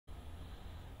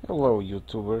Hello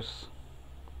YouTubers.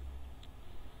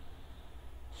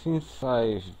 Since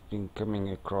I've been coming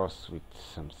across with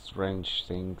some strange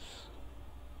things,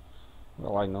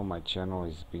 well, I know my channel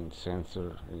is being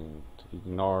censored and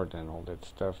ignored and all that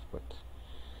stuff, but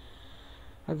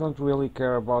I don't really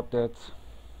care about that.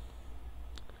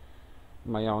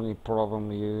 My only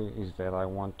problem here is that I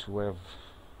want to have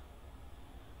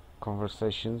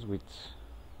conversations with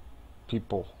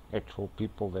people, actual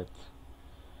people that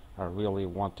are really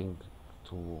wanting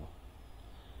to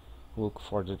look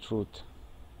for the truth.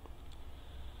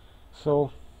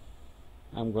 So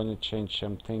I'm going to change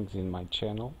some things in my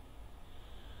channel.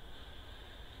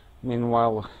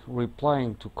 Meanwhile,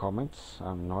 replying to comments,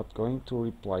 I'm not going to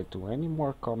reply to any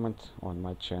more comments on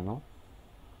my channel.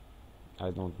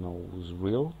 I don't know who's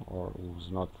real or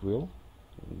who's not real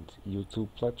in YouTube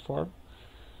platform.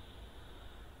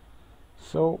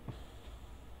 So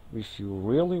if you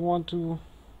really want to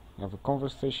have a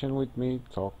conversation with me,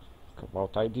 talk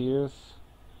about ideas,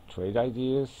 trade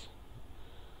ideas,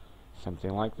 something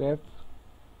like that,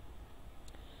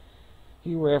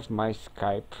 you have my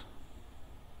Skype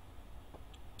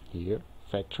here,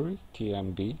 Factory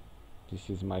TMB. This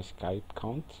is my Skype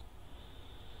account,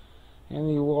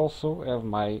 and you also have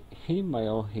my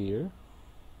email here,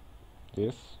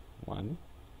 this one,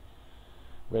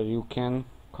 where you can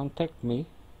contact me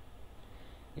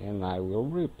and I will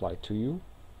reply to you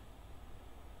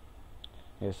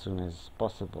as soon as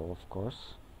possible, of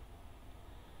course.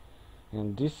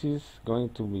 And this is going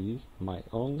to be my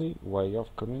only way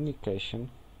of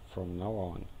communication from now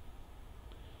on.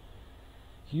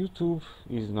 YouTube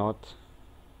is not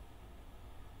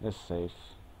a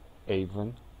safe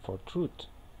haven for truth.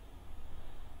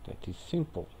 That is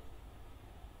simple.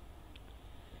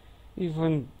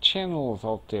 Even channels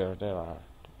out there that are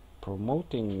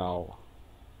promoting now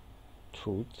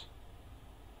truth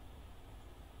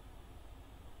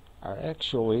are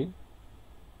actually,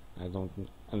 I don't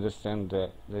understand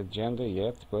the agenda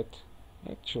yet, but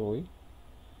actually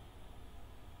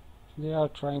they are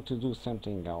trying to do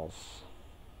something else.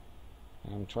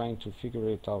 I'm trying to figure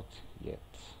it out yet,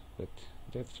 but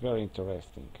that's very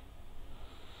interesting.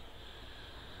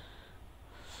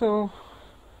 So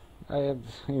I had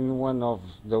in one of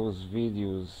those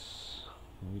videos,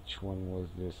 which one was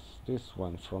this? This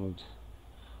one from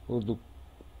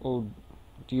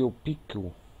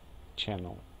Odiopiku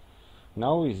channel.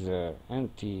 Now is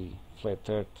anti-flat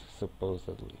earth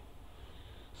supposedly.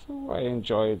 So I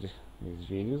enjoyed his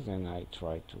videos and I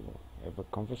tried to have a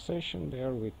conversation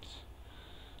there with,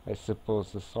 I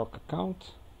suppose, the SOC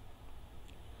account,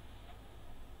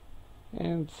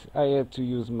 and I had to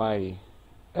use my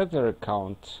other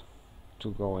account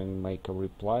to go and make a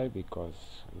reply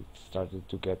because it started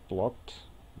to get blocked.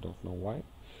 Don't know why,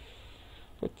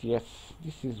 but yes,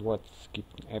 this is what's keep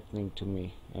happening to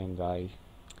me, and I'm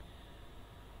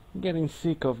getting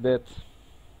sick of that.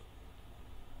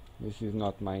 This is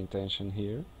not my intention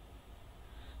here.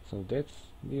 So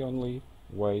that's the only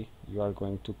way you are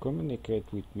going to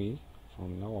communicate with me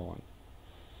from now on.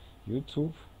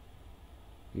 YouTube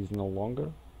is no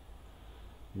longer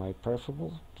my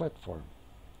preferable platform.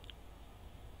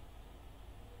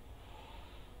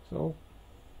 So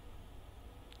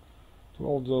to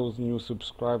all those new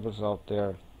subscribers out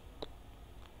there,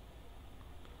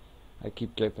 I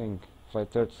keep getting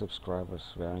flat earth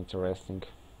subscribers, very interesting.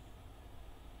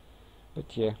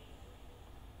 But yeah,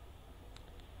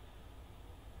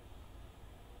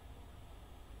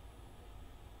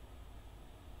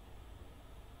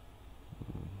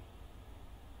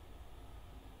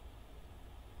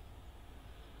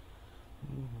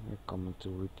 I come to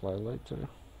reply later,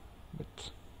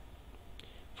 but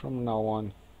from now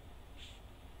on,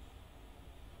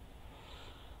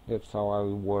 that's how I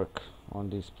will work on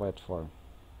this platform.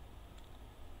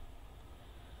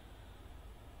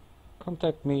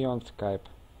 Contact me on Skype,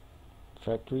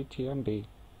 Factory TMB,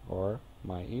 or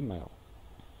my email,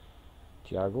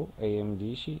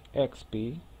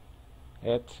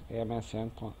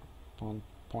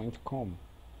 tiagoamdxp@msn.com.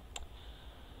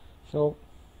 So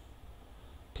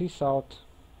peace out,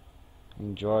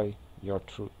 enjoy your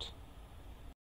truth.